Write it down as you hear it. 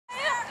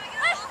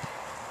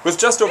With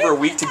just over a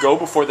week to go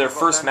before their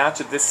first match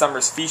at this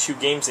summer's FISU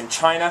Games in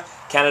China,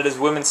 Canada's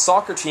women's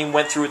soccer team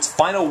went through its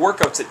final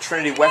workouts at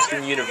Trinity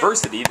Western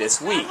University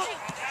this week.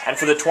 And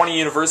for the 20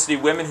 university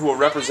women who will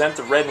represent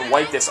the red and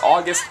white this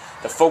August,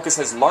 the focus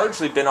has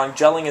largely been on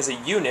gelling as a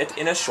unit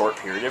in a short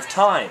period of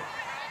time.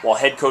 While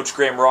head coach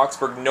Graham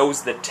Roxburgh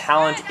knows that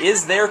talent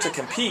is there to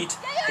compete,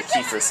 the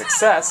key for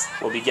success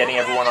will be getting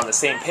everyone on the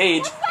same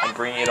page and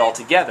bringing it all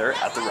together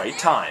at the right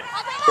time.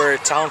 We're a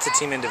talented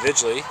team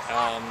individually.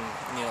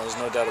 There's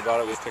no doubt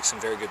about it. We've picked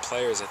some very good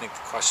players. I think the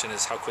question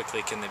is how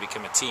quickly can they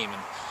become a team.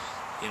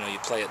 And you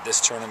play at this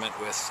tournament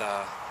with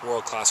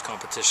world-class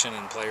competition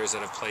and players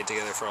that have played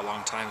together for a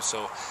long time.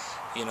 So,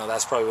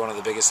 that's probably one of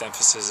the biggest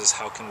emphases is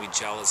how can we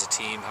gel as a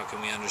team? How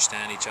can we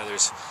understand each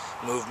other's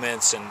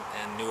movements and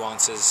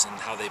nuances and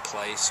how they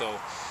play? So,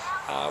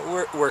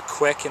 we're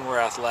quick and we're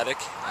athletic.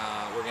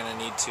 We're going to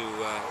need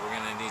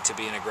to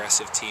be an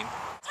aggressive team.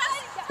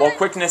 While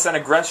quickness and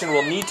aggression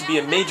will need to be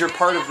a major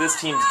part of this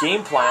team's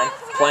game plan,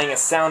 playing a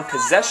sound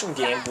possession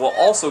game will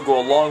also go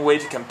a long way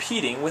to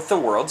competing with the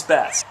world's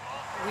best.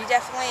 We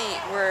definitely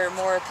were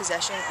more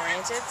possession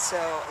oriented, so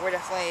we're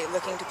definitely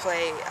looking to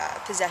play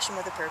possession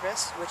with a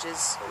purpose, which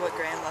is what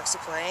Graham loves to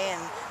play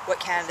and what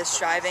Canada's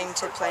striving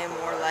to play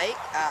more like.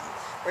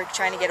 We're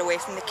trying to get away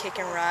from the kick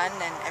and run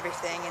and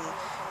everything and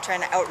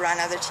trying to outrun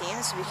other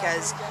teams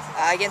because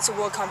against a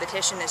world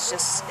competition it's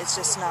just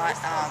not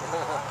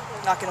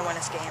going to win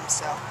us games.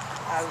 So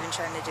we've been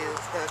trying to do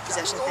the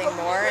possession thing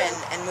more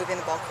and moving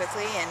the ball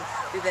quickly, and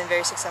we've been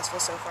very successful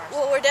so far.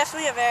 Well, we're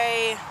definitely a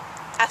very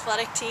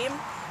athletic team,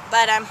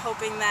 but I'm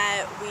hoping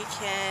that we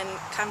can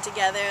come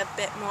together a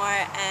bit more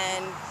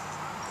and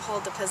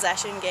hold the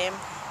possession game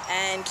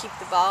and keep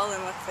the ball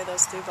and look for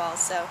those through balls.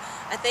 So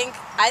I think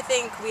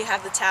we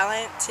have the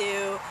talent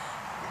to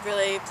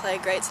really play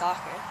great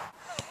soccer.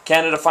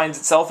 Canada finds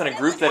itself in a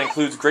group that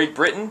includes Great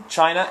Britain,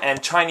 China,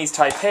 and Chinese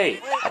Taipei,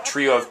 a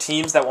trio of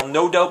teams that will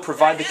no doubt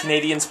provide the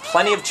Canadians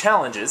plenty of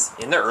challenges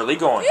in their early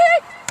going.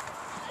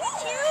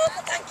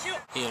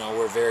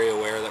 We're very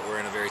aware that we're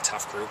in a very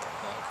tough group.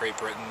 Great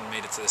Britain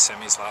made it to the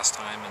semis last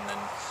time, and then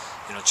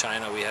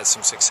China we had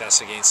some success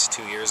against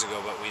 2 years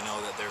ago, but we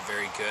know that they're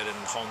very good and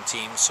home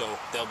team, so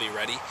they'll be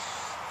ready.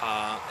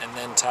 And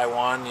then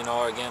Taiwan,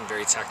 again,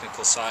 very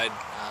technical side,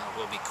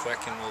 will be quick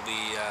and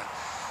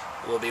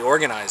will be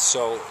organized.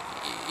 So,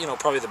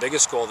 probably the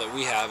biggest goal that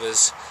we have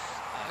is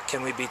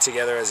can we be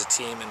together as a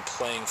team and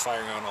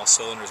firing on all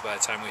cylinders by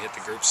the time we hit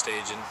the group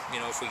stage. And,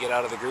 if we get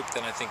out of the group,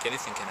 then I think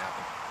anything can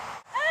happen.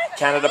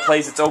 Canada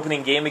plays its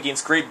opening game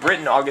against Great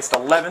Britain August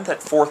 11th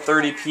at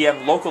 4:30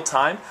 p.m. local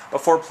time,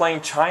 before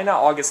playing China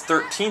August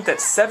 13th at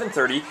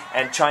 7:30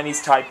 and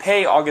Chinese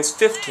Taipei August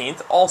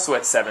 15th also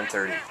at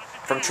 7:30.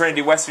 From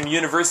Trinity Western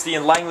University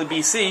in Langley,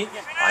 BC,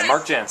 I'm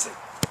Mark Jansen.